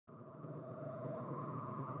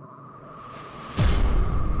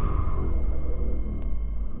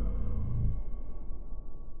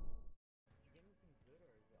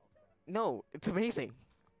No, it's amazing.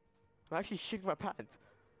 I'm actually shitting my pants.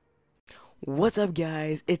 What's up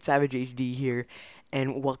guys, it's Savage HD here,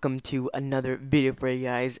 and welcome to another video for you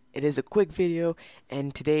guys. It is a quick video,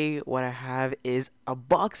 and today what I have is a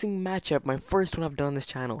boxing matchup, my first one I've done on this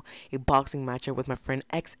channel. A boxing matchup with my friend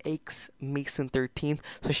xxmason13.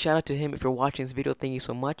 So shout out to him if you're watching this video, thank you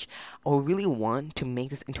so much. I really want to make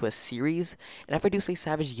this into a series, and if I do say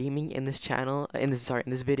Savage Gaming in this channel, in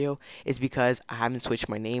this video, is because I haven't switched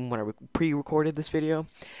my name when I pre-recorded this video.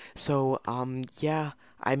 So yeah,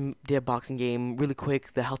 I did a boxing game really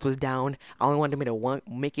quick. The health was down. I only wanted to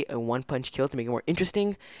make it a one-punch kill to make it more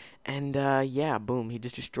interesting. And yeah, boom, he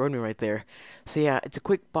just destroyed me right there. So yeah, it's a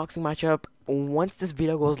quick boxing matchup. Once this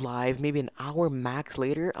video goes live, maybe an hour max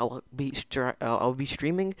later, I'll be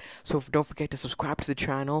streaming. So don't forget to subscribe to the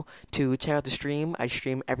channel to check out the stream. I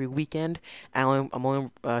stream every weekend, and I'm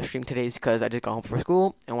only streaming today because I just got home from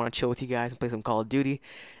school and want to chill with you guys and play some Call of Duty.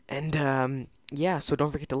 And yeah, so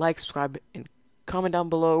don't forget to like, subscribe, and comment down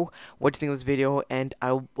below what you think of this video, and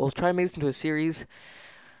I will try to make this into a series.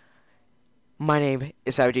 My name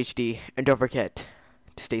is Savage HD, and don't forget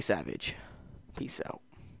to stay savage. Peace out.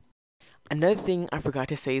 Another thing I forgot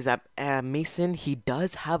to say is that Mason, he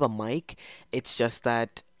does have a mic. It's just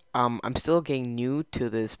that I'm still getting new to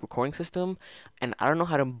this recording system, and I don't know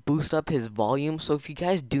how to boost up his volume. So if you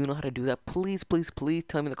guys do know how to do that, please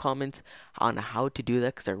tell me in the comments on how to do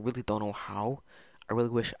that, because I really don't know how. I really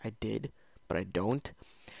wish I did, but I don't.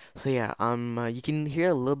 So yeah, you can hear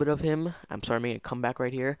a little bit of him. I'm sorry, I'm making a comeback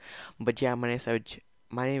right here. But yeah, my name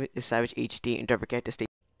is Savage HD, and don't forget to stay.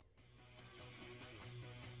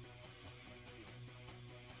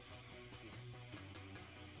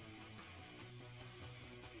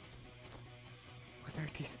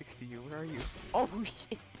 360, where are you? Oh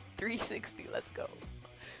shit, 360, let's go.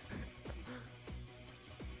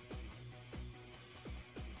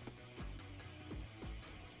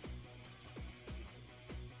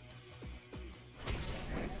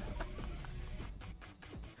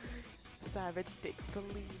 Savage takes the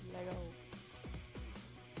lead, Lego.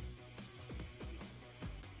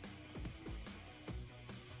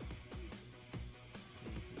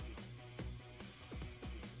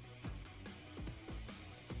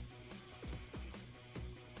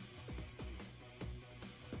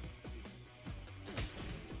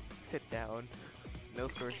 Sit down. No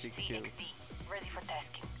score 6-2. Ready for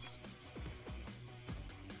tasking.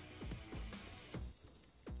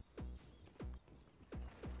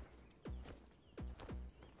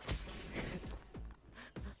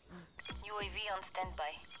 UAV on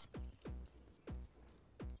standby.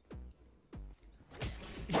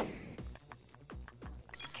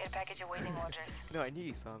 Care package awaiting orders. No, I knew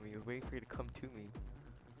you saw me. I was waiting for you to come to me.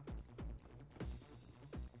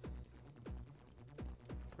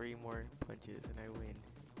 3 more punches and I win.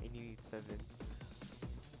 And you need 7.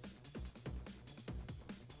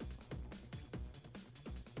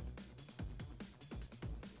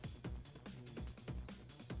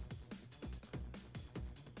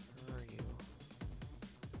 Where are you?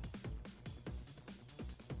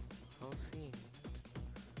 I don't see any.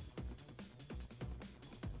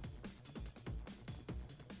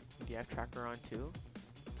 Do you have tracker on too?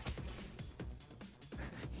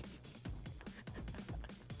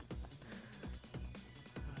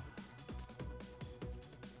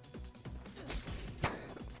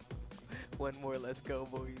 One more, let's go,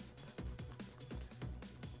 boys.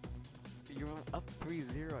 You're up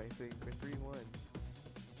 3-0, I think, or 3-1.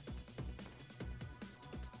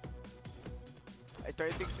 I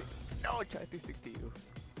tried 360. No, I tried 360 you.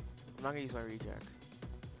 I'm not gonna use my rejack.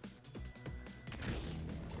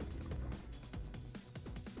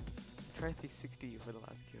 Try 360 you for the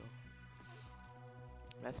last kill.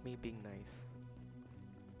 That's me being nice.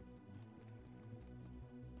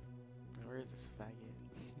 Where is this faggot?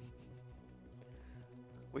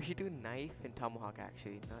 We should do knife and tomahawk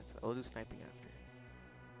actually. Not. I'll do sniping after.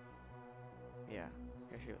 Yeah,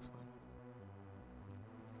 actually was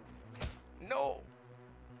fun. No.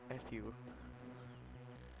 F you.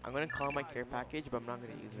 I'm gonna call my care package, but I'm not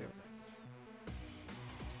gonna use it.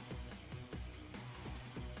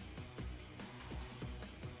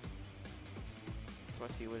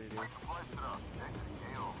 Let's see what it is. Down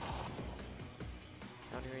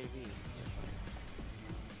your AV.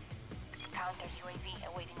 Counter UAV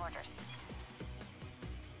awaiting orders.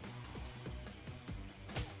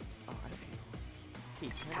 Oh, I feel. Hey,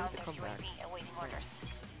 can I Counter come back? UAV awaiting orders.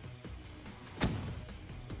 I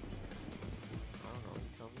don't know, you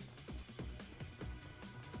tell me.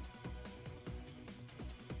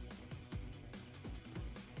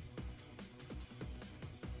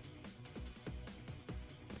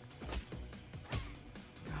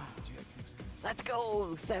 Let's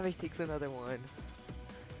go! Savage takes another one.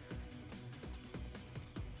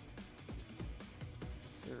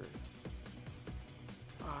 Sir.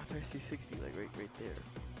 Ah, 360, like right there.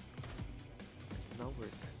 Not work.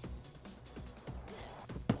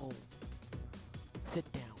 Boom.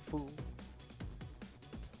 Sit down, fool.